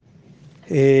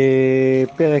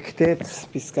פרק ט',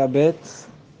 פסקה ב'.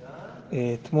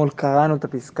 אתמול קראנו את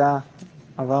הפסקה,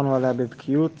 עברנו עליה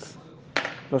בבקיאות,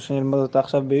 לא שנלמד אותה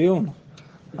עכשיו בעיון,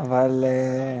 אבל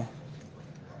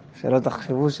שלא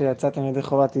תחשבו שיצאתם ידי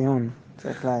חובת עיון,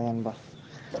 צריך לעיין בה.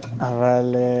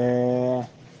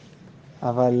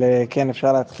 אבל כן,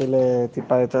 אפשר להתחיל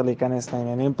טיפה יותר להיכנס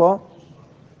לעניינים פה.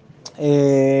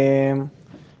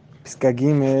 פסקה ג',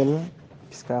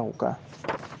 פסקה ארוכה.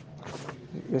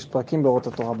 יש פרקים באורות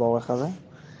התורה באורך הזה,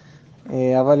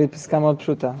 אבל היא פסקה מאוד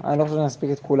פשוטה. אני לא חושב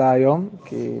שנספיק את כולה היום,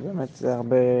 כי באמת זה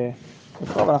הרבה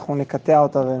לקרוא, אבל אנחנו נקטע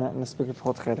אותה ונספיק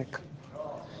לפחות חלק.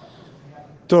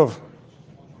 טוב,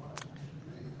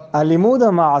 הלימוד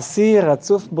המעשי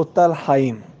רצוף בו טל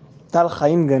חיים. טל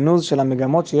חיים גנוז של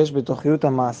המגמות שיש בתוכיות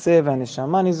המעשה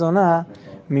והנשמה ניזונה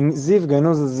מזיו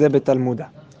גנוז זה בתלמודה.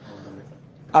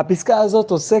 הפסקה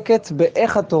הזאת עוסקת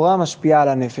באיך התורה משפיעה על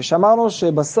הנפש. אמרנו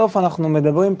שבסוף אנחנו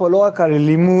מדברים פה לא רק על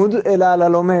לימוד, אלא על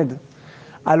הלומד.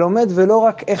 הלומד ולא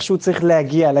רק איך שהוא צריך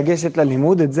לגשת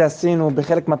ללימוד, את זה עשינו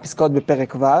בחלק מהפסקאות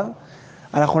בפרק ו'.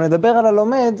 אנחנו נדבר על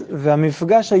הלומד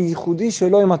והמפגש הייחודי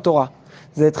שלו עם התורה.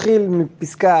 זה התחיל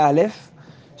מפסקה א',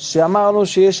 שאמרנו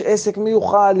שיש עסק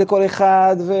מיוחד לכל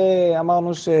אחד,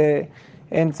 ואמרנו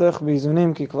שאין צורך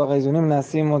באיזונים, כי כבר האיזונים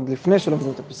נעשים עוד לפני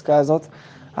שלומדים את הפסקה הזאת,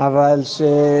 אבל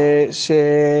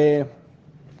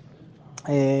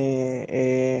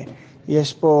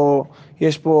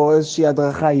יש פה איזושהי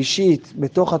הדרכה אישית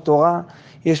בתוך התורה,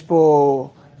 יש פה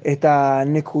את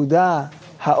הנקודה,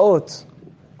 האות,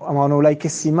 אמרנו אולי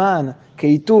כסימן,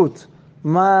 כאיתות,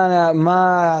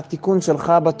 מה התיקון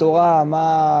שלך בתורה,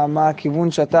 מה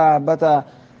הכיוון שאתה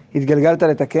התגלגלת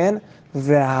לתקן,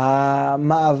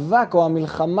 והמאבק או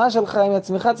המלחמה שלך עם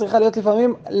עצמך צריכה להיות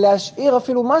לפעמים להשאיר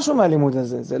אפילו משהו מהלימוד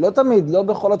הזה. זה לא תמיד, לא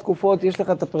בכל התקופות יש לך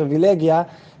את הפריבילגיה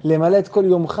למלא את כל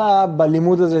יומך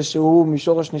בלימוד הזה שהוא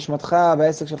משורש נשמתך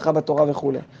והעסק שלך בתורה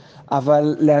וכו'.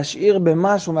 אבל להשאיר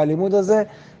במשהו מהלימוד הזה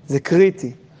זה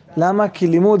קריטי. למה? כי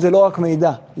לימוד זה לא רק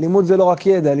מידע, לימוד זה לא רק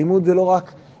ידע, לימוד זה לא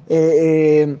רק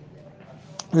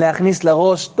להכניס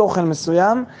לראש תוכן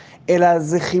מסוים, אלא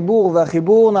זה חיבור,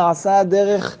 והחיבור נעשה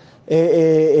דרך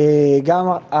גם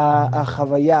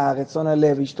החוויה, רצון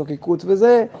הלב, השתוקקות,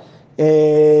 וזה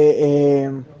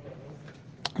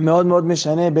מאוד מאוד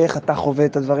משנה באיך אתה חווה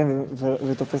את הדברים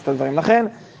ותופס את הדברים. לכן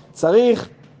צריך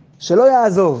שלא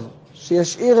יעזוב,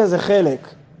 שישאיר איזה חלק.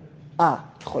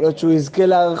 יכול להיות שהוא יזכה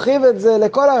להרחיב את זה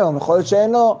לכל היום, יכול להיות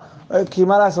שאין לו, כי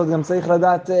מה לעשות, גם צריך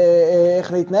לדעת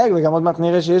איך להתנהג, וגם עוד מעט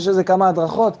נראה שיש איזה כמה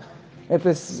הדרכות.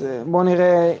 בוא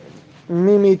נראה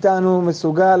מי מאיתנו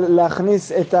מסוגל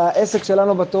להכניס את העסק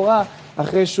שלנו בתורה,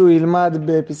 אחרי שהוא ילמד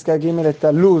בפסקה ג' את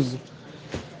הלוז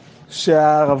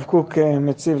שהרב קוק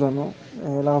מציב לנו.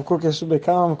 לרב קוק יש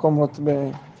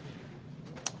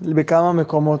בכמה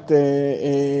מקומות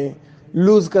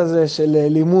לוז כזה של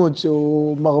לימוד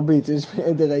שהוא מרבית, יש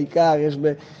בעדר העיקר, יש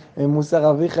במוסר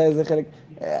אביך איזה חלק,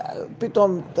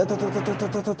 פתאום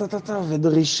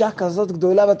ודרישה כזאת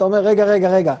גדולה, ואתה אומר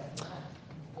רגע,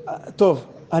 טוב,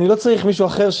 אני לא צריך מישהו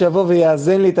אחר שיבוא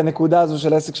ויאזן לי את הנקודה הזו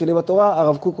של העסק שלי בתורה,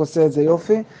 הרב קוק עושה את זה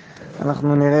יופי,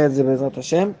 אנחנו נראה את זה בעזרת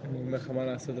השם. אני אומר לך מה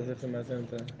לעשות, אז איך זה מאזן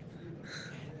את ה...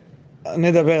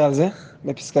 נדבר על זה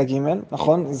בפסקה ג',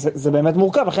 נכון? זה באמת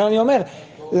מורכב, לכן אני אומר,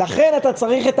 לכן אתה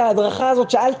צריך את ההדרכה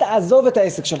הזאת שאל תעזוב את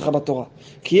העסק שלך בתורה.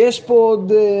 כי יש פה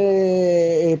עוד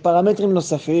פרמטרים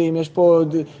נוספים, יש פה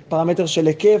עוד פרמטר של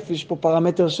היקף, יש פה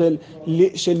פרמטר של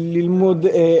ללמוד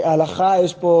הלכה,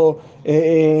 יש פה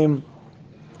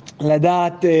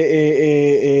לדעת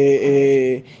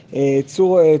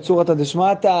צורת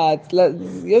הדשמטה,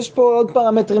 יש פה עוד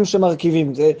פרמטרים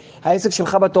שמרכיבים. העסק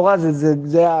שלך בתורה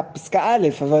זה הפסקה א',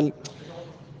 אבל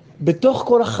בתוך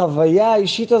כל החוויה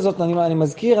האישית הזאת, אני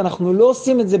מזכיר, אנחנו לא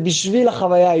עושים את זה בשביל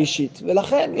החוויה האישית,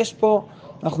 ולכן יש פה,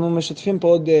 אנחנו משתפים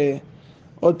פה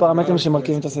עוד פרמטרים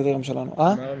שמרכיבים את הסדרים שלנו.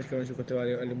 מה מתכוון שהוא כותב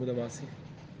על לימוד המעשי?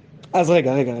 אז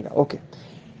רגע, אוקיי.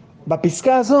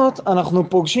 בפסקה הזאת אנחנו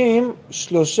פוגשים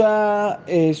 3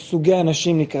 סוגי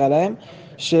אנשים נקרא להם,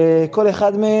 שכל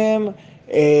אחד מהם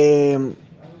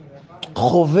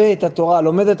חווה את התורה,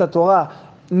 לומד את התורה,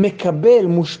 מקבל,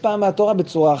 מושפע מהתורה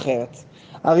בצורה אחרת.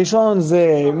 הראשון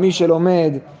זה מי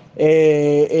שלומד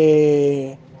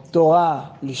תורה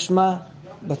לשמה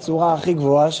בצורה הכי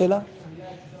גבוהה שלה.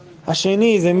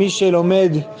 השני זה מי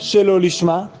שלומד שלא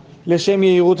לשמה, לשם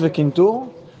יהירות וקנטור.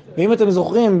 ואם אתם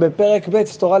זוכרים, בפרק ב'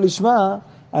 תורה לשמה,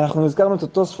 אנחנו הזכרנו את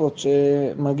התוספות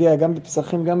שמגיע גם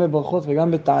בפסחים, גם בברכות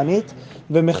וגם בתענית,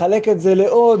 ומחלק את זה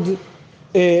לעוד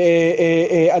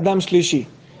אדם שלישי.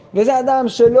 וזה אדם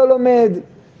שלא לומד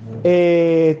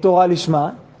תורה לשמה,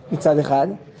 מצד אחד.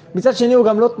 מצד שני הוא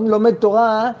גם לא לומד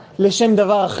תורה לשם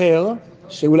דבר אחר,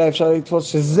 שאולי אפשר לתפוס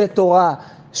שזה תורה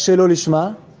שלא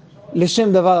לשמה,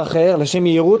 לשם דבר אחר, לשם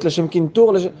יהירות, לשם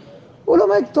קינטור, הוא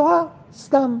לומד תורה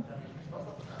סתם.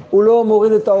 הוא לא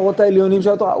מוריד את האורות העליונים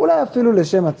של התורה, אולי אפילו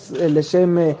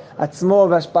לשם עצמו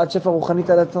והשפעת שפע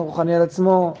רוחני על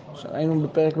עצמו. ראינו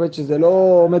בפרק ב' שזה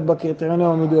לא עומד בקריטריונים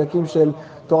המדויקים של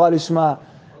תורה לשמה.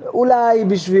 אולי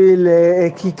בשביל,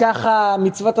 כי ככה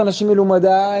מצוות אנשים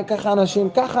מלומדה,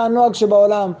 ככה הנוהג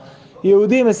שבעולם.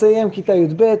 יהודי מסיים כיתה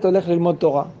י"ב, הולך ללמוד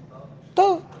תורה.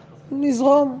 טוב,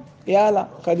 נזרום, יאללה,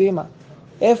 קדימה.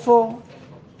 איפה?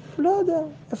 לא יודע,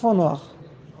 איפה נוח?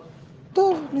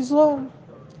 טוב, נזרום.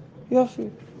 יופי.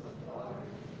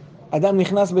 אדם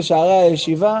נכנס בשערי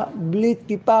הישיבה בלי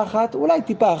טיפה אחת, אולי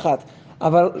טיפה אחת,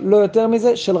 אבל לא יותר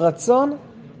מזה, של רצון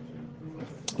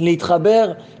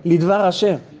להתחבר לדבר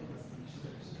השם.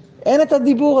 אין את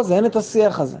הדיבור הזה, אין את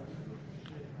השיח הזה.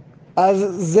 אז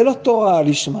זה לא תורה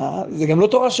לשמה, זה גם לא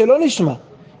תורה שלא לשמה,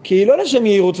 כי היא לא לשם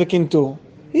יהירות וקינטור,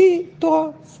 היא תורה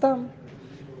סתם.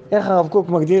 איך הרב קוק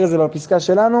מגדיר את זה בפסקה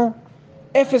שלנו?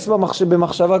 אפס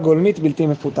במחשבה גולמית בלתי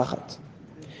מפותחת.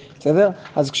 בסדר?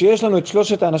 אז כשיש לנו את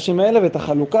שלושת האנשים האלה ואת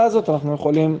החלוקה הזאת, אנחנו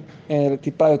יכולים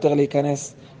טיפה יותר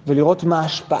להיכנס ולראות מה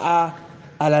ההשפעה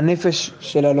על הנפש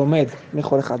של הלומד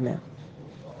מכל אחד מהם.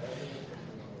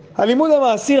 הלימוד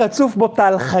המעשי רצוף בו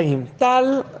טל חיים.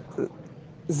 טל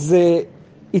זה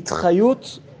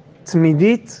התחיות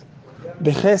תמידית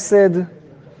בחסד,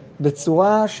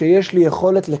 בצורה שיש לי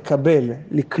יכולת לקבל,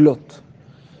 לקלוט.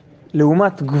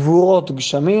 לעומת גבורות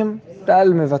גשמים,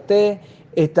 טל מבטא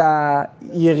את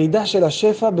הירידה של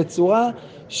השפע בצורה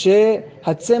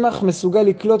שהצמח מסוגל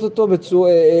לקלוט אותו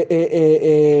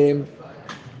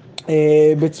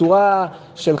בצורה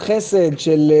של חסד,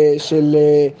 של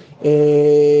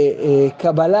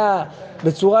קבלה,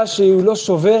 בצורה שהוא לא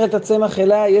שובר את הצמח,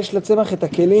 אלא יש לצמח את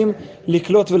הכלים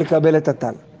לקלוט ולקבל את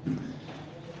הטל.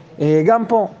 גם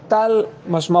פה, טל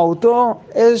משמעותו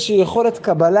איזושהי יכולת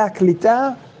קבלה, קליטה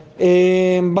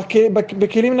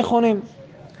בכלים נכונים.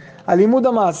 הלימוד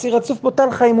המעשי רצוף בו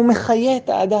טל חיים, הוא מחיה את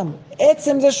האדם.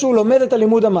 עצם זה שהוא לומד את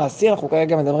הלימוד המעשי, אנחנו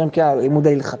כרגע מדברים כהלימוד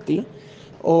ההלכתי,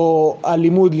 או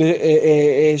הלימוד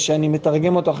שאני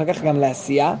מתרגם אותו אחר כך גם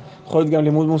לעשייה, יכול להיות גם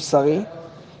לימוד מוסרי.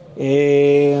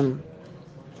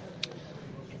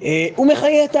 הוא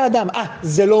מחיה את האדם.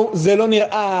 זה לא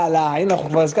נראה לעין, אנחנו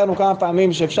כבר הזכרנו כמה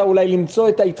פעמים שאפשר אולי למצוא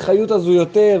את ההתחיות הזו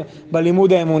יותר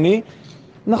בלימוד האמוני.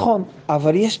 נכון,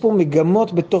 אבל יש פה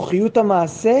מגמות בתוכיות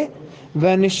המעשה,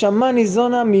 והנשמה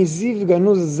ניזונה מזיו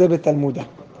גנוז זה בתלמודה.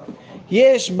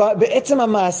 יש בעצם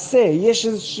המעשה, יש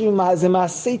איזשהו, זה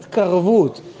מעשה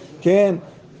התקרבות, כן?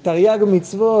 תרי"ג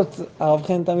מצוות, הרב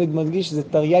חן תמיד מדגיש, זה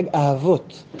תרי"ג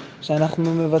אהבות,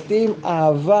 שאנחנו מבטאים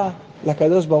אהבה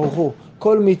לקדוש ברוך הוא.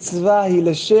 כל מצווה היא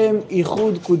לשם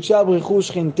ייחוד קודשה בריחו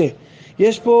שכינתה.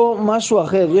 יש פה משהו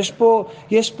אחר,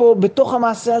 יש פה בתוך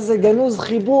המעשה הזה גנוז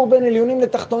חיבור בין עליונים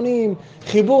לתחתונים,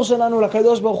 חיבור שלנו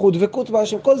לקדוש ברוך הוא, דבקות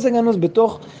בהשם, כל זה גנוז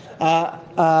בתוך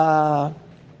המעשה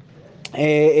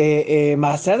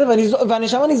הזה,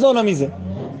 והנשמה ניזונה מזה.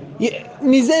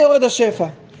 מזה יורד השפע.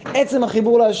 עצם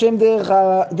החיבור להשם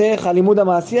דרך הלימוד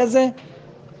המעשי הזה,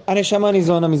 הנשמה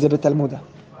ניזונה מזה בתלמודה.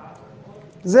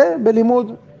 זה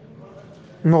בלימוד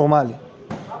נורמלי.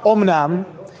 אמנם,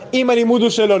 אם הלימוד הוא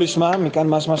שלא לשמה, מכאן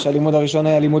משמע שהלימוד הראשון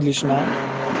היה לימוד לשמה,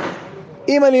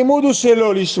 אם הלימוד הוא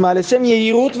שלא לשמה, לשם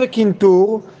יהירות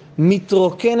וקינטור,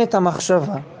 מתרוקנת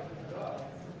המחשבה.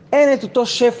 אין את אותו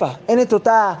שפע, אין את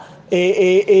אותה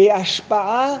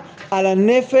השפעה על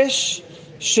הנפש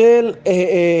של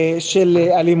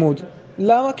הלימוד.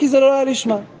 למה? כי זה לא היה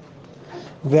לשמה.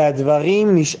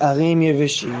 והדברים נשארים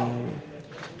יבשים.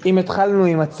 אם התחלנו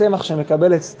עם הצמח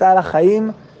שמקבל את סטל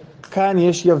החיים, כאן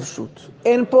יש יבשות.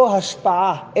 אין פה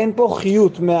השפעה, אין פה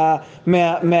חיות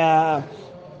מהתורה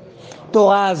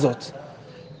הזאת.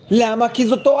 למה? כי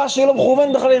זו תורה שלא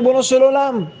מכוון בכלל לריבונו של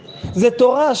עולם. זו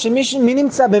תורה מי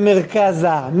נמצא במרכזה,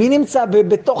 מי נמצא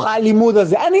בתוך הלימוד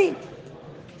הזה?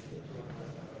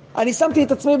 אני שמתי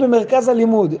את עצמי במרכז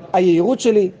הלימוד. היהירות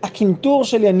שלי, הקינטור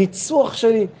שלי, הניצוח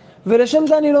שלי, ולשם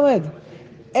זה אני לומד.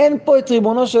 אין פה את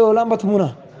ריבונו של עולם בתמונה.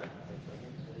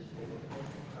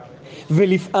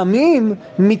 ולפעמים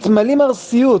מתמלאים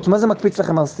ארסיות. מה זה מקפיץ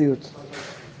לכם ארסיות?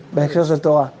 בהקשר של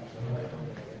תורה.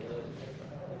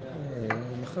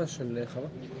 נחש של חווה.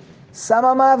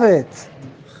 שמה מוות.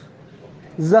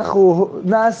 זכו,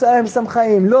 נעשה הם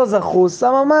שמחיים. לא זכו,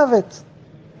 שמה מוות.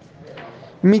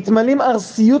 מתמלאים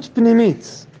ארסיות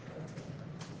פנימית.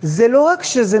 זה לא רק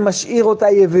שזה משאיר אותה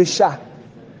יבשה.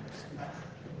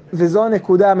 וזו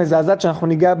הנקודה המזעזעת שאנחנו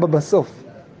ניגע בה בסוף.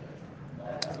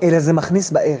 אלא זה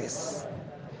מכניס בארס.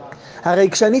 הרי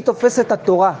כשאני תופס את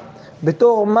התורה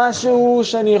בתור משהו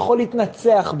שאני יכול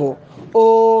להתנצח בו,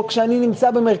 או כשאני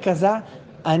נמצא במרכזה,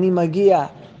 אני מגיע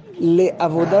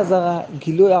לעבודה זרה,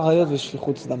 גילוי עריות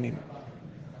ושפיכות דמים.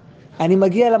 אני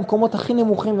מגיע למקומות הכי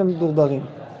נמוכים ומדורדרים.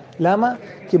 למה?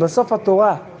 כי בסוף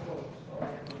התורה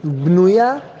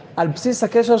בנויה על בסיס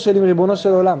הקשר שלי עם ריבונו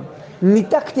של עולם.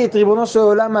 ניתקתי את ריבונו של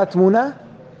עולם מהתמונה,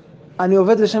 אני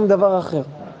עובד לשם דבר אחר.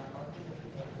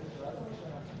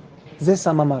 זה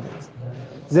שם המוות.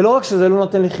 זה לא רק שזה לא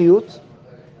נותן לי חיות,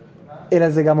 אלא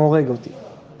זה גם הורג אותי.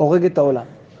 הורג את העולם.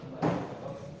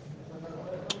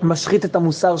 משחית את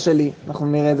המוסר שלי, אנחנו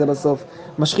נראה את זה בסוף.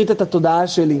 משחית את התודעה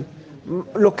שלי.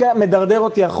 מדרדר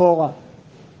אותי אחורה.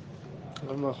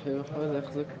 אבל מאחר אחר זה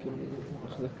איך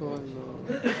זה קורה?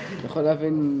 אני יכול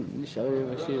להבין נשארים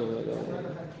יבשים, אבל...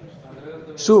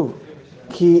 שוב,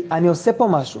 כי אני עושה פה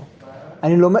משהו.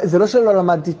 זה לא שלא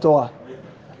למדתי תורה.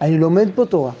 אני לומד פה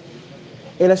תורה.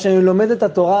 אלא שאני לומד את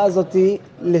התורה הזאת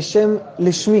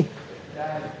לשמי.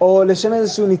 או לשם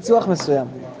איזשהו ניצוח מסוים.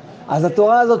 אז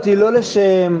התורה הזאת היא לא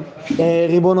לשם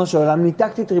ריבונו של עולם.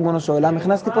 ניתקתי את ריבונו של עולם,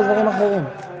 הכנסתי פה דברים אחרים.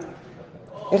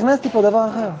 הכנסתי פה דבר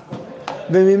אחר.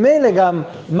 וממילא גם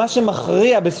מה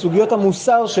שמכריע בסוגיות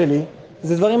המוסר שלי,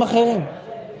 זה דברים אחרים.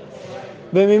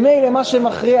 וממילא מה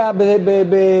שמכריע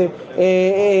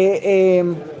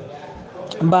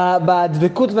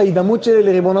בדבקות וההידמות שלי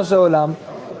לריבונו של עולם,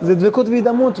 זה דבקות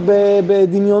והידמות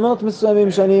בדמיונות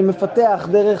מסוימים שאני מפתח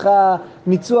דרך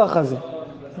הניצוח הזה.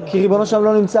 כי ריבונו שם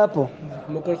לא נמצא פה.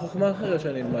 כמו כל חוכמה אחרת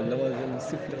שאני אלמד, למה זה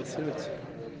מוסיף לרצינות?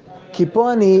 כי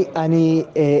פה אני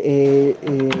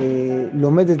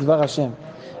לומד את דבר השם.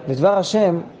 ודבר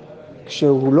השם,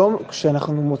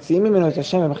 כשאנחנו מוציאים ממנו את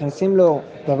השם ומכניסים לו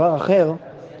דבר אחר,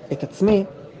 את עצמי,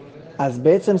 אז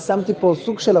בעצם שמתי פה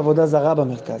סוג של עבודה זרה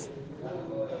במרכז.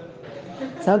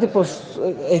 שמתי פה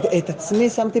את עצמי,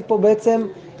 שמתי פה בעצם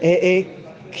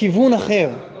כיוון אחר.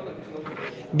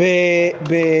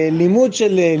 בלימוד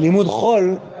של לימוד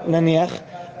חול, נניח,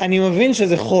 אני מבין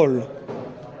שזה חול.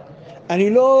 אני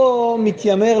לא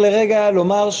מתיימר לרגע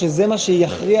לומר שזה מה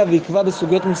שיכריע ויקבע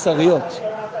בסוגיות מוסריות.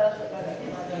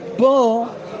 פה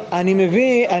אני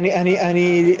מביא,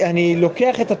 אני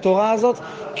לוקח את התורה הזאת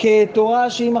כתורה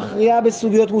שהיא מכריעה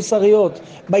בסוגיות מוסריות,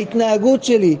 בהתנהגות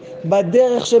שלי,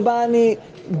 בדרך שבה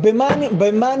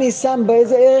במה אני שם,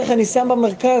 באיזה ערך אני שם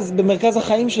במרכז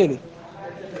החיים שלי.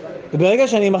 וברגע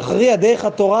שאני מכריע דרך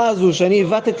התורה הזו שאני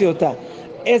הבטתי אותה,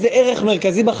 איזה ערך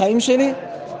מרכזי בחיים שלי,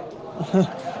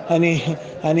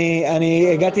 אני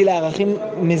הגעתי לערכים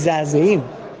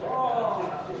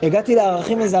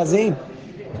מזעזעים.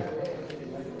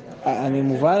 אני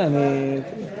מובן,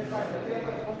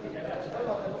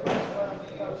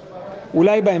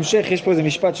 אולי בהמשך יש פה איזה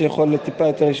משפט שיכול טיפה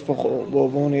יותר לשפוך,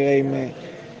 בואו נראה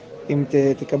אם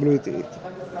תקבלו איתי.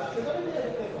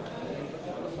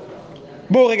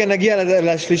 בואו רגע נגיע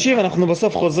לשלישי ואנחנו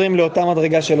בסוף חוזרים לאותה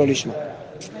מדרגה שלא לשמה.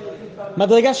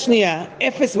 מדרגה שנייה,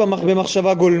 אפס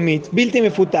במחשבה גולמית, בלתי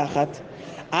מפותחת,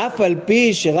 אף על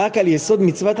פי שרק על יסוד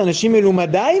מצוות אנשים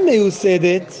מלומדי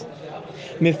מיוסדת,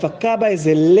 מפקה בה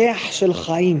איזה לח של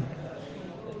חיים.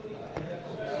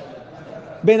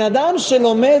 בן אדם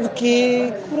שלומד כי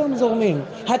כולם זורמים.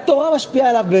 התורה משפיעה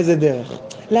עליו באיזה דרך.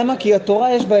 למה? כי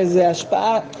התורה יש בה איזה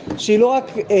השפעה שהיא לא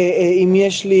רק אם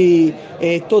יש לי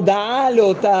תודעה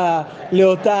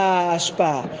לאותה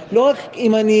השפעה. לא רק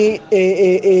אם אני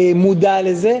מודע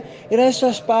לזה, אלא יש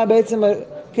השפעה בעצם,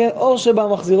 כן, אור שבה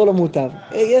מחזירו לו מוטב.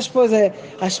 יש פה איזה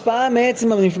השפעה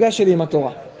מעצם המפגש שלי עם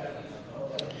התורה.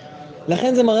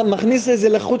 לכן זה מכניס איזה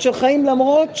לחוט של חיים,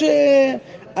 למרות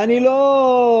שאני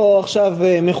לא עכשיו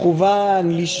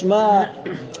מכוון לשמה,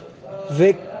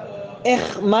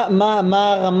 ואיך,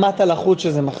 מה רמת הלחוט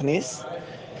שזה מכניס,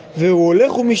 והוא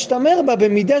הולך ומשתמר בה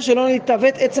במידה שלא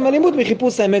נתעוות עצם הלימוד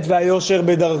מחיפוש האמת והיושר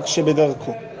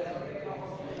שבדרכו.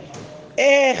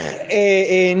 איך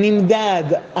נמדד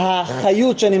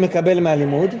החיות שאני מקבל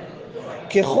מהלימוד?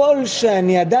 ככל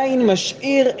שאני עדיין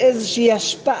משאיר איזושהי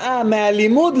השפעה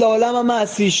מהלימוד לעולם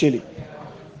המעשי שלי.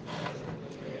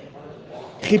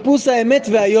 חיפוש האמת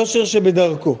והיושר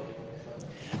שבדרכו.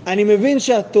 אני מבין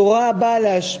שהתורה באה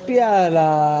להשפיע על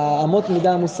האמות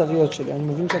מידה המוסריות שלי. אני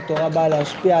מבין שהתורה באה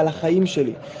להשפיע על החיים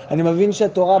שלי. אני מבין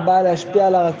שהתורה באה להשפיע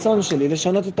על הרצון שלי,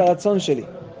 לשנות את הרצון שלי.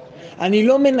 אני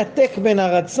לא מנתק בין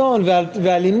הרצון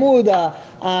והלימוד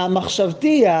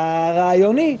המחשבתי,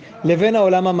 הרעיוני, לבין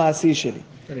העולם המעשי שלי.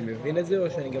 אני מבין את זה או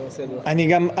שאני גם עושה את זה?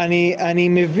 אני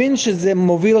מבין שזה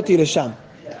מוביל אותי לשם.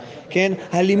 כן?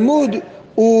 הלימוד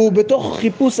הוא בתוך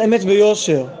חיפוש אמת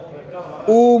ויושר.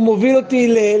 הוא מוביל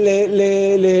אותי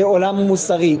לעולם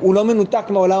מוסרי. הוא לא מנותק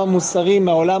מהעולם המוסרי,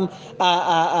 מהעולם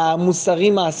המוסרי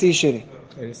מעשי שלי.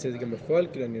 אני עושה את זה גם בפועל,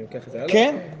 כאילו אני לוקח את זה הלאה?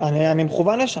 כן, אני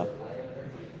מכוון לשם.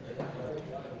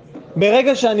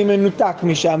 ברגע שאני מנותק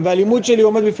משם, והלימוד שלי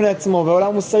עומד בפני עצמו, והעולם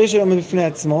המוסרי שלי עומד בפני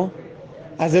עצמו,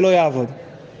 אז זה לא יעבוד.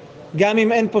 גם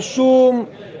אם אין פה שום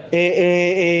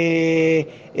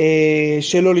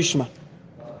שלא לשמה.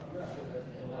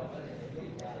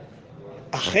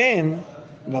 אכן,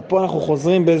 ופה אנחנו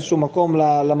חוזרים באיזשהו מקום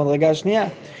למדרגה השנייה,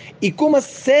 עיקום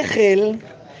השכל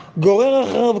גורר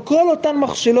אחריו כל אותן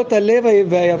מכשלות הלב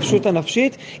והיבשות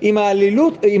הנפשית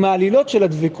עם העלילות של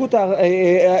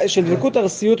דבקות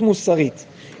ארסיות מוסרית,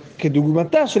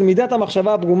 כדוגמתה של מידת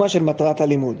המחשבה הפגומה של מטרת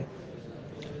הלימוד.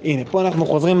 הנה, פה אנחנו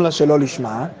חוזרים לשלא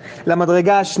לשמה,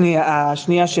 למדרגה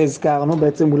השנייה שהזכרנו,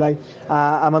 בעצם אולי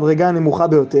המדרגה הנמוכה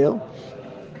ביותר.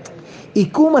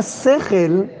 עיקום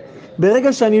השכל,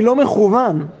 ברגע שאני לא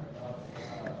מכוון,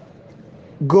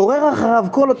 גורר אחריו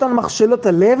כל אותן מכשלות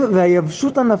הלב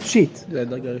והיבשות הנפשית. זה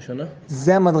הדרגה הראשונה?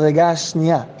 זה המדרגה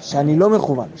השנייה, שאני לא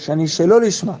מכוון, שאני שלא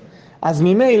לשמה. אז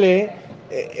ממילא,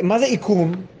 מה זה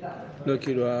עיקום? לא,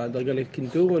 כאילו, הדרגה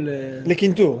לקינטור או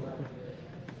לקינטור.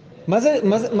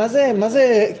 מה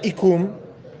זה עיקום?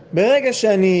 ברגע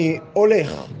שאני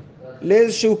הולך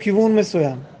לאיזשהו כיוון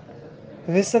מסוים,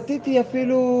 וסטיתי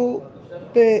אפילו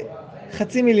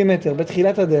בחצי מילימטר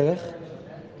בתחילת הדרך,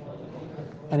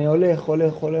 אני הולך,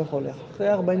 אחרי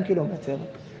 40 קילומטר,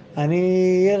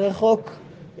 אני אהיה רחוק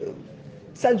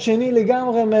צד שני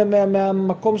לגמרי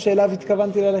מהמקום שאליו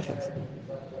התכוונתי ללכת.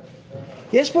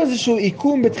 יש פה איזשהו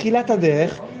עיקום בתחילת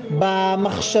הדרך,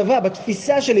 במחשבה,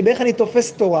 בתפיסה שלי, באיך אני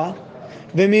תופס תורה,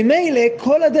 וממילא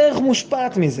כל הדרך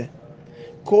מושפעת מזה.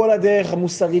 כל הדרך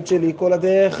המוסרית שלי, כל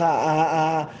הדרך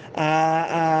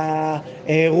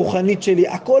הרוחנית שלי,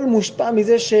 הכל מושפע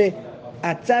מזה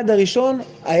שהצד הראשון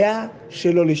היה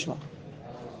שלא לשמה.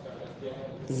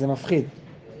 זה מפחיד.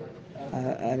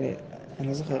 אני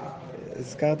לא זוכר,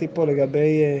 הזכרתי פה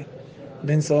לגבי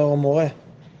בן סוער ומורה.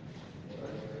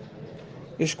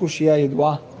 יש קושייה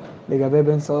ידועה לגבי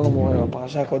בן סוער ומורה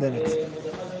בפרשה הקודמת.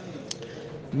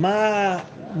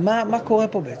 מה קורה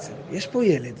פה בעצם? יש פה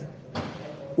ילד,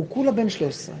 הוא כולה בן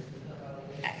 13.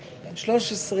 בן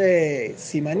 13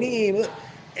 סימנים,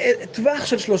 טווח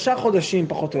של 3 חודשים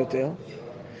פחות או יותר,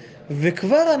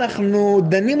 וכבר אנחנו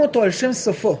דנים אותו על שם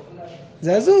סופו.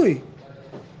 זה הזוי.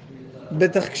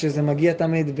 בטח כשזה מגיע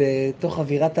תמיד בתוך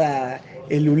אווירת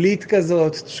האלולית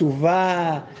כזאת,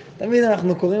 תשובה. תמיד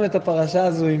אנחנו קוראים את הפרשה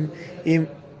הזו עם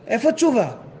איפה תשובה?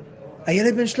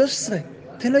 הילד בן 13,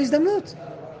 תן לו הזדמנות.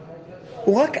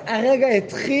 הוא רק הרגע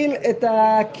התחיל את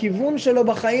הכיוון שלו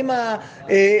בחיים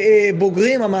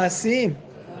הבוגרים, המעשיים.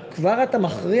 כבר אתה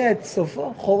מכריע את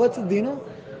סופו, חורץ את דינו.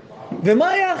 ומה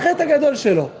היה החטא הגדול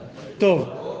שלו? טוב,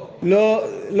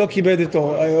 לא כיבד את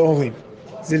הורים.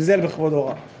 זלזל בכבוד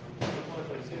הוריו.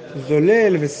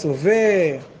 זולל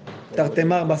וסובר,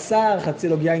 תרתמר בשר, חצי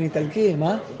לוג יין איטלקי,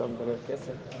 מה?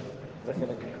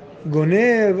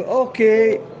 גונב,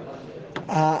 אוקיי.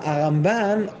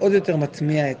 הרמב"ן עוד יותר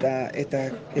מטמיע את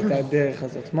הדרך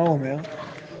הזאת. מה הוא אומר? הוא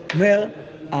אומר,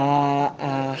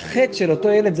 החטא של אותו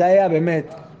ילד זה היה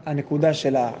באמת הנקודה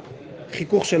של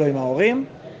החיכוך שלו עם ההורים,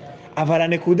 אבל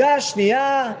הנקודה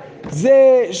השנייה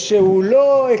זה שהוא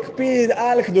לא הקפיד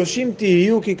על קדושים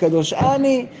תהיו כי קדוש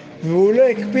אני, והוא לא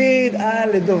הקפיד על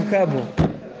לדבקה בו.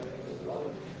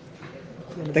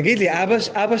 תגיד לי,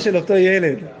 אבא של אותו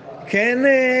ילד כן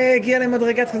הגיע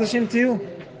למדרגת קדושים תהיו?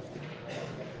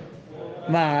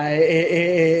 מה,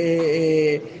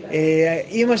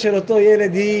 אמא של אותו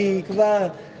ילד היא כבר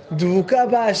דבוקה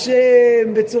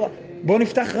בהשם בצורה... בואו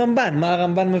נפתח רמב"ן. מה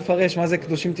הרמב"ן מפרש? מה זה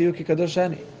קדושים תהיו כי קדוש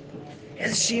אני?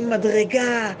 איזושהי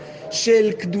מדרגה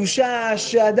של קדושה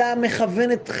שאדם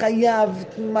מכוון את חייו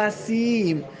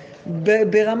מעשיים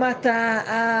ברמת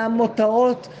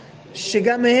המותרות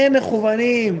שגם הם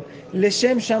מכוונים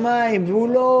לשם שמיים, והוא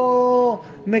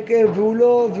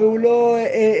לא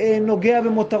נוגע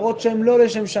במותרות שהם לא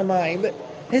לשם שמיים.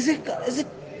 איזה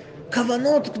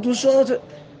כוונות קדושות.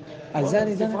 על זה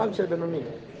אני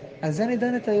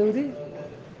דן את היהודי.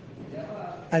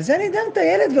 על זה אני דן את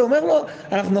הילד ואומר לו,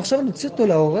 אנחנו עכשיו נוציא אותו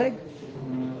להורג.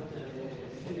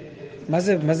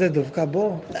 מה זה דבקה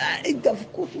בו?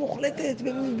 דבקות מוחלטת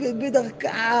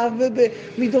בדרכה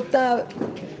ובמידותיו.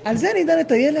 על זה אני דן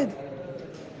את הילד.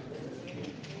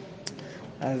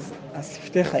 אז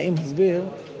שפתי חיים מסביר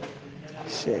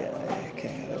שרב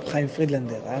חיים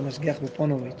פרידלנדר היה משגיח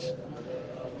בפונוביץ',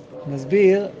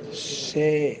 מסביר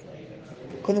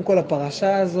שקודם כל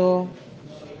הפרשה הזו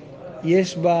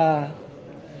יש בה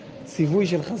ציווי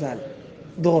של חז"ל,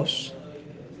 דרוש.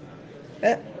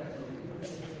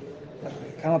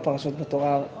 כמה פרשות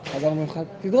בתורה חז"ל אומרים לך,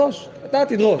 תדרוש, אתה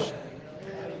תדרוש.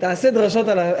 תעשה דרשות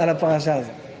על הפרשה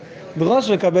הזו. דרוש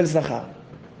וקבל שכר.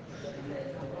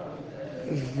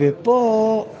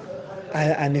 ופה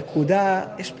הנקודה,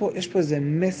 יש פה איזה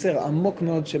מסר עמוק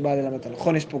מאוד שבא ללמד אותנו.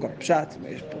 נכון, יש פה גם פשט,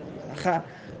 ויש פה הלכה,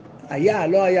 היה,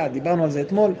 לא היה, דיברנו על זה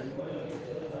אתמול,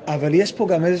 אבל יש פה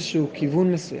גם איזשהו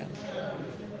כיוון מסוים.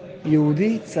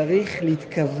 יהודי צריך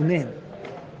להתכוונן,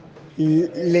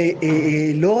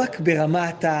 לא רק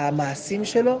ברמת המעשים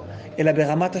שלו, אלא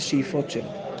ברמת השאיפות שלו.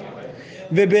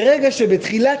 וברגע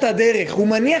שבתחילת הדרך הוא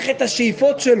מניח את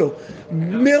השאיפות שלו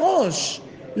מראש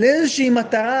לאיזושהי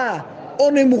מטרה או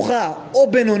נמוכה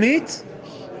או בינונית,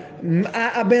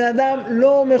 הבן אדם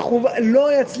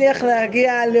לא יצליח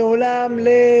להגיע לעולם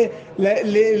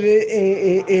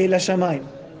לשמיים.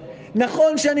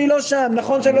 נכון שאני לא שם,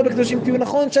 נכון שאני לא בקדושים,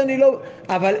 נכון שאני לא...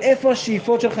 אבל איפה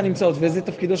השאיפות שלך נמצאות? וזה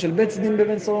תפקידו של בית דין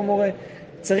בבן סורר ומורה.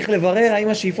 צריך לברר האם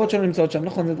השאיפות שלו נמצאות שם.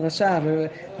 נכון, זה דרשה,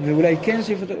 ואולי כן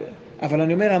שאיפות... אבל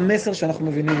אני אומר, המסר שאנחנו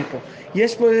מבינים מפה.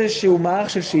 יש פה איזשהו מערך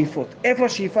של שאיפות. איפה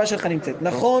השאיפה שלך נמצאת?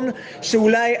 נכון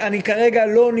שאולי אני כרגע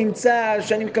לא נמצא,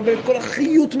 שאני מקבל את כל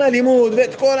החיות מהלימוד,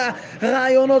 ואת כל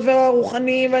הרעיונות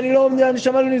והרוחניים, ואני לא... אני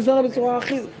שמע לי נזונה בצורה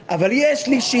הכי... אבל יש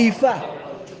לי שאיפה.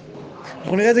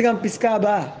 אנחנו נראה את זה גם בפסקה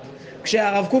הבאה.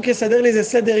 כשהרב קוק יסדר לי איזה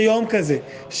סדר יום כזה,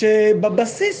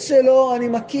 שבבסיס שלו אני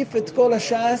מקיף את כל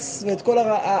הש"ס ואת כל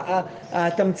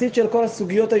התמצית של כל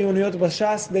הסוגיות העיוניות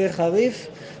בש"ס דרך הריף,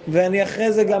 ואני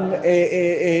אחרי זה גם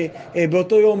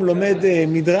באותו יום לומד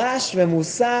מדרש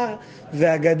ומוסר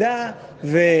ואגדה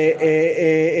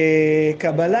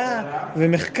וקבלה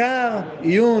ומחקר,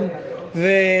 עיון,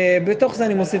 ובתוך זה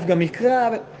אני מוסיף גם מקרא,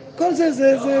 כל זה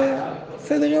זה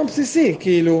סדר יום בסיסי,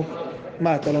 כאילו.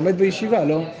 מה, אתה לומד בישיבה,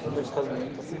 לא?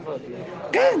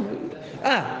 כן.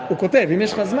 הוא כותב, אם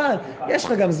יש לך זמן, יש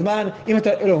לך גם זמן, אם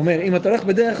אתה הולך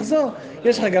בדרך זו,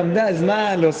 יש לך גם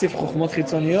זמן להוסיף חוכמות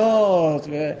חיצוניות,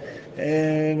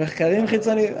 ומחקרים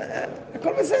חיצוניים,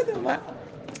 הכל בסדר, מה?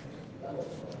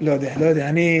 לא יודע,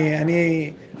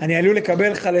 אני עלול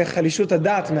לקבל חלישות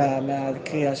הדעת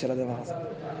מהקריאה של הדבר הזה.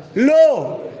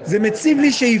 לא! זה מציב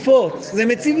לי שאיפות, זה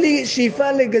מציב לי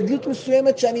שאיפה לגדלות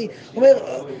מסוימת שאני אומר,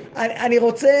 אני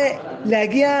רוצה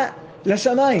להגיע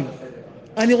לשמיים,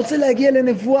 אני רוצה להגיע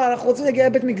לנבואה, אנחנו רוצים להגיע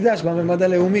לבית מקדש בממד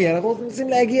הלאומי, אנחנו רוצים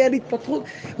להגיע להתפתחות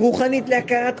רוחנית,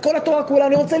 להכרת כל התורה כולה,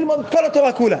 אני רוצה ללמוד כל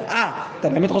התורה כולה. אתה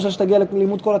באמת חושב שתגיע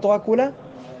ללימוד כל התורה כולה?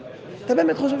 אתה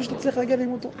באמת חושב שתצליח להגיע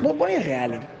ללימוד תורה? בוא נהיה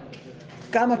ריאליים.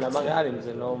 למה ריאליים?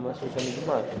 זה לא משהו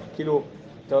שנגמר. כאילו,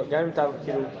 גם אם אתה,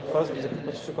 כאילו, כל הזמן זה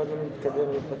משהו שכל הזמן מתקדם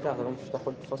ומתפתח, זה לא משהו שאתה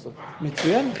יכול לתפוס אותו.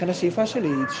 מצוין, לכן השאיפה שלי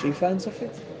היא שאיפה אינסופית.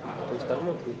 אתה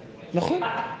השתלמות לי.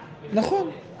 נכון,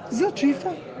 זאת שאיפה.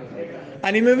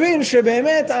 אני מבין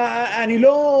שבאמת,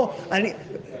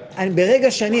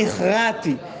 ברגע שאני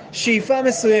הכרעתי שאיפה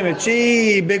מסוימת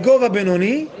שהיא בגובה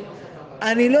בינוני,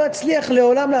 אני לא אצליח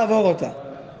לעולם לעבור אותה.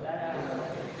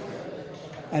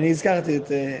 אני הזכרתי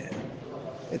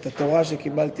את התורה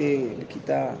שקיבלתי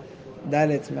בכיתה ד'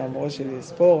 מהמורה שלי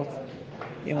לספורט.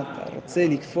 אם אתה רוצה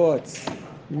לקפוץ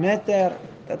מטר,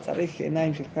 אתה צריך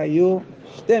שעיניים שלך יהיו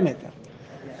 2 מטר.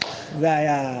 זה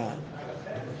היה...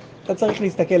 אתה צריך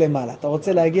להסתכל למעלה. אתה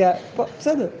רוצה להגיע... פה,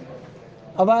 בסדר.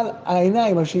 אבל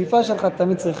העיניים, השאיפה שלך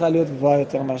תמיד צריכה להיות גבוהה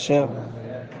יותר מאשר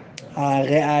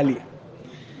הריאלי.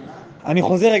 אני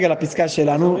חוזר רגע לפסקה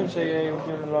שלנו. אומרים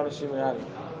שיהודים לא אנשים ריאליים.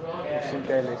 אנשים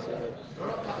כאלה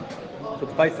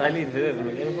חוצפה ישראלית וזה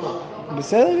מגיע לפה.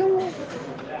 בסדר גמור.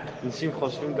 אנשים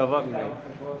חושבים גבוה ממנו.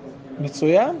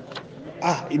 מצוין.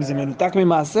 אם זה מנותק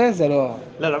ממעשה, זה לא...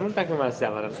 לא מנותק ממעשה,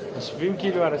 אבל חושבים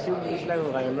כאילו אנשים יש להם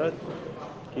רעיונות,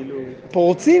 כאילו...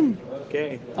 פורצים.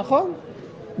 כן. נכון.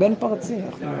 בין פרצים,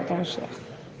 אנחנו אתה משך.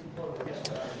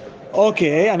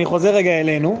 אוקיי, אני חוזר רגע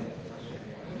אלינו.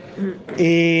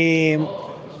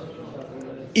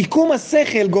 עיקום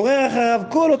השכל גורר אחריו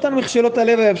כל אותן מכשלות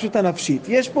הלב והיבשות הנפשית.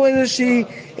 יש פה איזושהי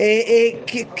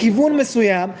כיוון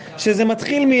מסוים שזה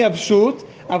מתחיל מיבשות,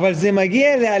 אבל זה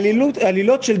מגיע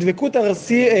לעלילות של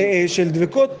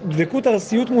דבקות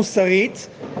ארסיות מוסרית,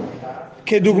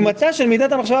 כדוגמתה של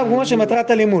מידת המחשבה הפגומה של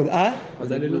מטרת הלימוד. מה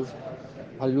זה עלילות?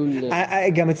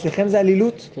 גם אצלכם זה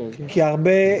עלילות? כן.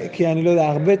 כי אני לא יודע,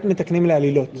 הרבה מתקנים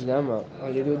לעלילות. למה?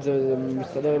 עלילות זה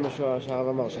מסתדר עם מה שהרב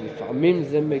אמר, שלפעמים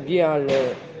זה מגיע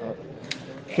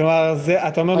כלומר,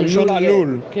 אתה אומר מלשון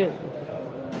עלול. כן.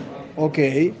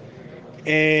 אוקיי.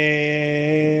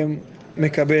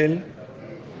 מקבל.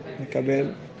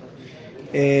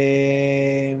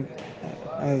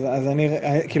 אז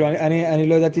אני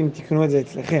לא ידעתי אם תקנו את זה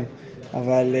אצלכם,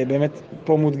 אבל באמת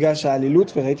פה מודגש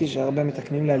העלילות, וראיתי שהרבה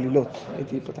מתקנים לעלילות.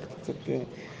 הייתי פתחת קצת...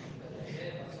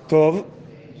 טוב.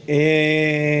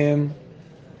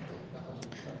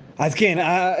 אז כן,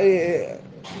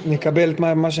 נקבל את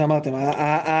מה שאמרתם.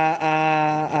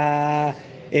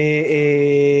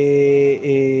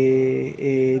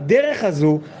 הדרך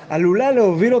הזו, עלולה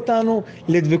להוביל אותנו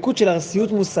לדבקות של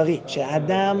ארסיות מוסרית,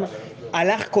 שהאדם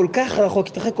הלך כל כך רחוק,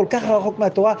 התרחק כל כך רחוק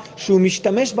מהתורה, שהוא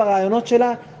משתמש ברעיונות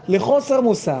שלה לחוסר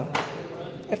מוסר.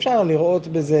 אפשר לראות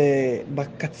בזה,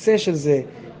 בקצה של זה,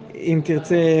 אם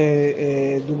תרצה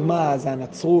דוגמה, זה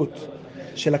הנצרות,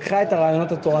 שלקחה את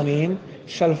הרעיונות התורניים,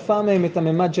 שלפה מהם את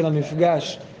הממד של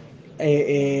המפגש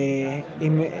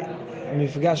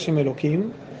עם אלוקים,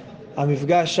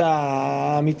 המפגש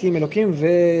האמיתי עם אלוקים,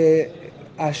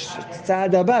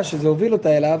 והצעד הבא שזה הוביל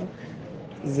אותה אליו,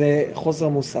 זה חוסר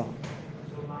מוסר.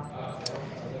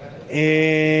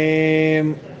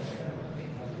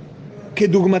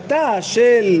 כדוגמתה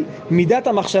של מידת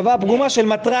המחשבה הפגומה של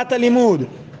מטרת הלימוד.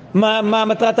 מה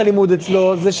מטרת הלימוד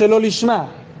אצלו? זה שלא לשמה.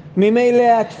 ממילא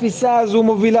התפיסה הזו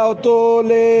מובילה אותו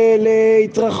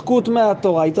להתרחקות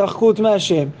מהתורה, התרחקות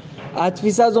מהשם.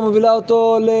 התפיסה הזו מובילה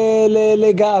אותו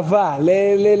לגאווה,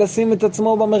 לשים את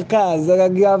עצמו במרכז.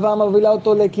 הגאווה מובילה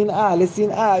אותו לקנאה,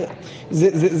 לשנאה.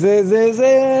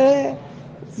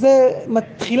 זה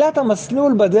מתחילת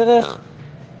המסלול בדרך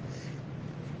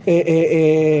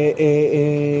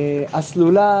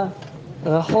הסלולה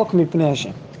רחוק מפני השם.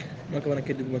 מה הכוונה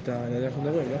כדוגמתה? אנחנו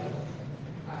מדברים, לא?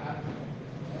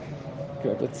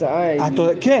 התוצאה היא...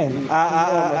 כן,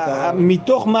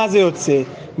 מתוך מה זה יוצא?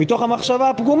 מתוך המחשבה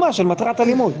הפגומה של מטרת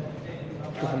הלימוד.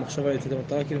 מתוך המחשבה יוצאת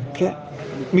המטרה כאילו? כן,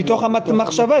 מתוך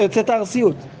המחשבה יוצאת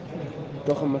הארסיות.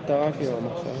 מתוך המטרה כאילו,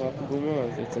 המחשבה הפגומה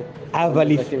זה יוצאת... אבל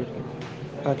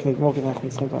רק נגמור כי אנחנו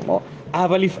צריכים פעם.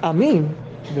 אבל לפעמים,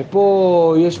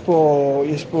 ופה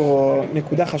יש פה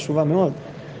נקודה חשובה מאוד,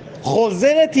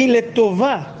 חוזרת היא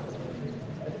לטובה.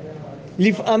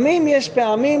 לפעמים יש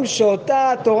פעמים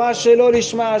שאותה התורה שלא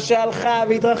לשמה, שהלכה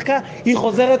והתרחקה, היא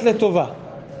חוזרת לטובה.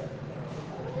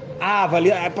 אבל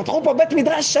פתחו פה בית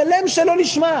מדרש שלם שלא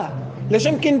לשמה,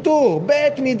 לשם קנטור,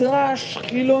 בית מדרש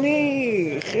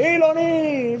חילוני,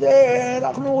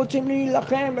 אנחנו רוצים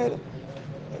להילחם.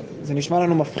 זה נשמע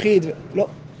לנו מפחיד. לא.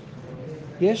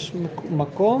 יש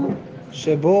מקום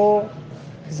שבו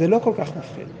זה לא כל כך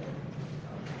מפחיד.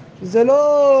 זה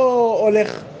לא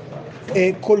הולך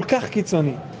כל כך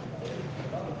קיצוני.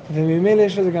 וממילא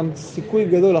יש לזה גם סיכוי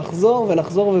גדול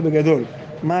לחזור ובגדול.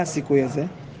 מה הסיכוי הזה?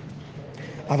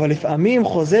 אבל לפעמים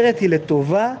חוזרת היא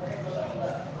לטובה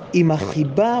אם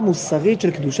החיבה המוסרית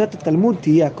של קדושת התלמוד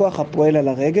תהיה הכוח הפועל על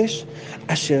הרגש,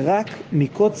 אשר רק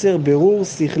מקוצר ברור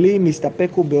שכלי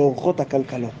מסתפקו באורחות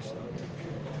הכלכלות.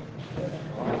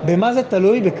 במה זה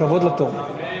תלוי? בכבוד לתורה.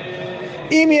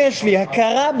 אם יש לי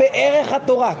הכרה בערך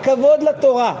התורה, כבוד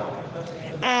לתורה,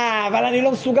 אבל אני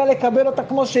לא מסוגל לקבל אותה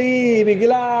כמו שהיא,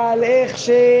 בגלל איך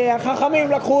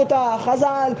שהחכמים לקחו אותה,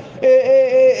 חז"ל,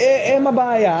 הם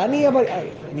הבעיה.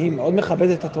 אני מאוד מכבד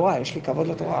את התורה, יש לי כבוד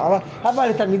לתורה,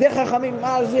 אבל תלמידי חכמים,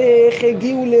 מה זה, איך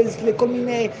הגיעו לכל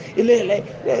מיני,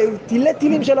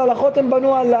 טילים של הלכות הם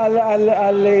בנו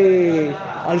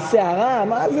על שערה,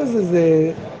 מה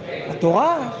זה,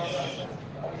 התורה,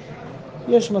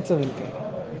 יש מצבים כאלה,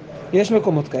 יש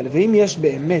מקומות כאלה, ואם יש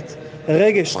באמת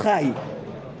רגש חי,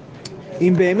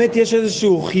 אם באמת יש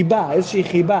איזושהי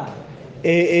חיבה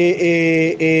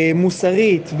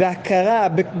מוסרית והכרה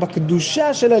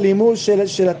בקדושה של הלימוד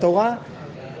של התורה,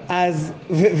 אז,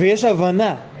 ויש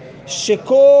הבנה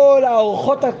שכל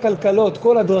האורחות הכלכלות,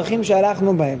 כל הדרכים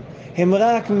שהלכנו בהם, הם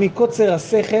רק מקוצר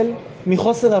השכל,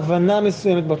 מחוסר הבנה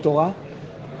מסוימת בתורה,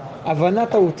 הבנה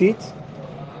טעותית.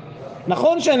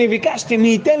 נכון שאני ביקשתי, מי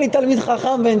ייתן לי תלמיד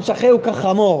חכם ואנשחהו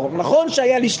כחמור, נכון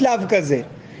שהיה לי שלב כזה,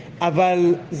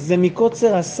 אבל זה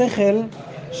מקוצר השכל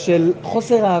של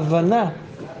חוסר ההבנה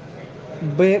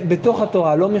בתוך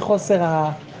התורה, לא מחוסר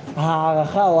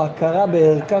הערכה או ההכרה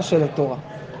בערכה של התורה.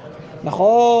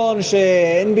 נכון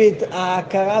שאין בי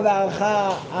ההכרה והערכה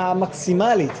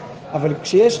המקסימלית, אבל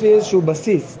כשיש לי איזשהו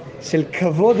בסיס של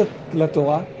כבוד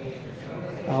לתורה,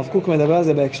 הרב קוק מדבר על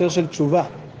זה בהקשר של תשובה.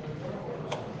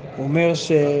 הוא אומר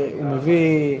שהוא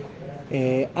מביא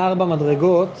 4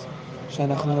 מדרגות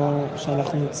שאנחנו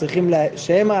צריכים,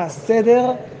 שהם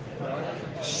הסדר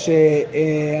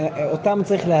שאותם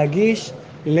צריך להגיש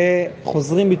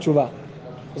לחוזרים בתשובה.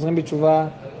 חוזרים בתשובה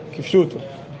כפשוטו.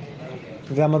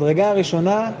 והמדרגה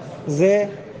הראשונה זה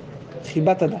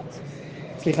חיבת הדת.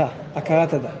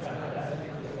 הכרת הדת.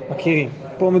 מכירים.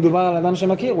 פה מדובר על אדם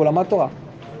שמכיר, הוא למד תורה.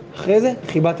 אחרי זה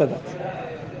חיבת הדת.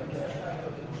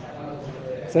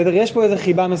 בסדר? יש פה איזו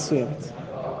חיבה מסוימת.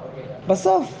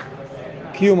 בסוף,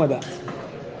 קיום הדת.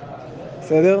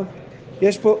 בסדר?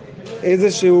 יש פה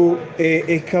איזשהו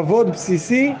כבוד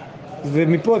בסיסי,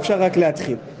 ומפה אפשר רק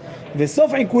להתחיל.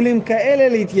 וסוף עיקולים כאלה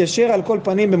להתיישר על כל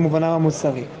פנים במובנם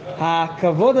המוסרי.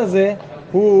 הכבוד הזה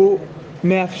הוא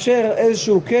מאפשר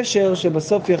איזשהו קשר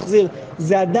שבסוף יחזיר.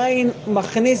 זה עדיין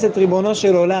מכניס את ריבונו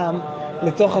של עולם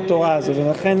לתוך התורה הזו,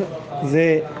 ולכן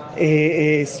זה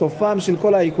סופם של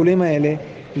כל העיקולים האלה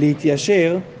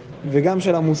להתיישר, וגם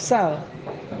של המוסר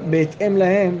בהתאם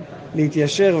להם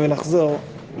להתיישר ולחזור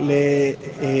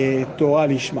לתורה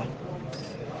לשמה.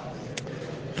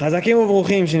 חזקים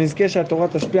וברוכים, שנזכה שהתורה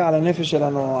תשפיע על הנפש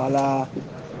שלנו,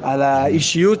 על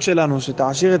האישיות שלנו,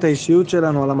 שתעשיר את האישיות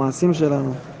שלנו, על המעשים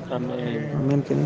שלנו. אמן. אמן כן.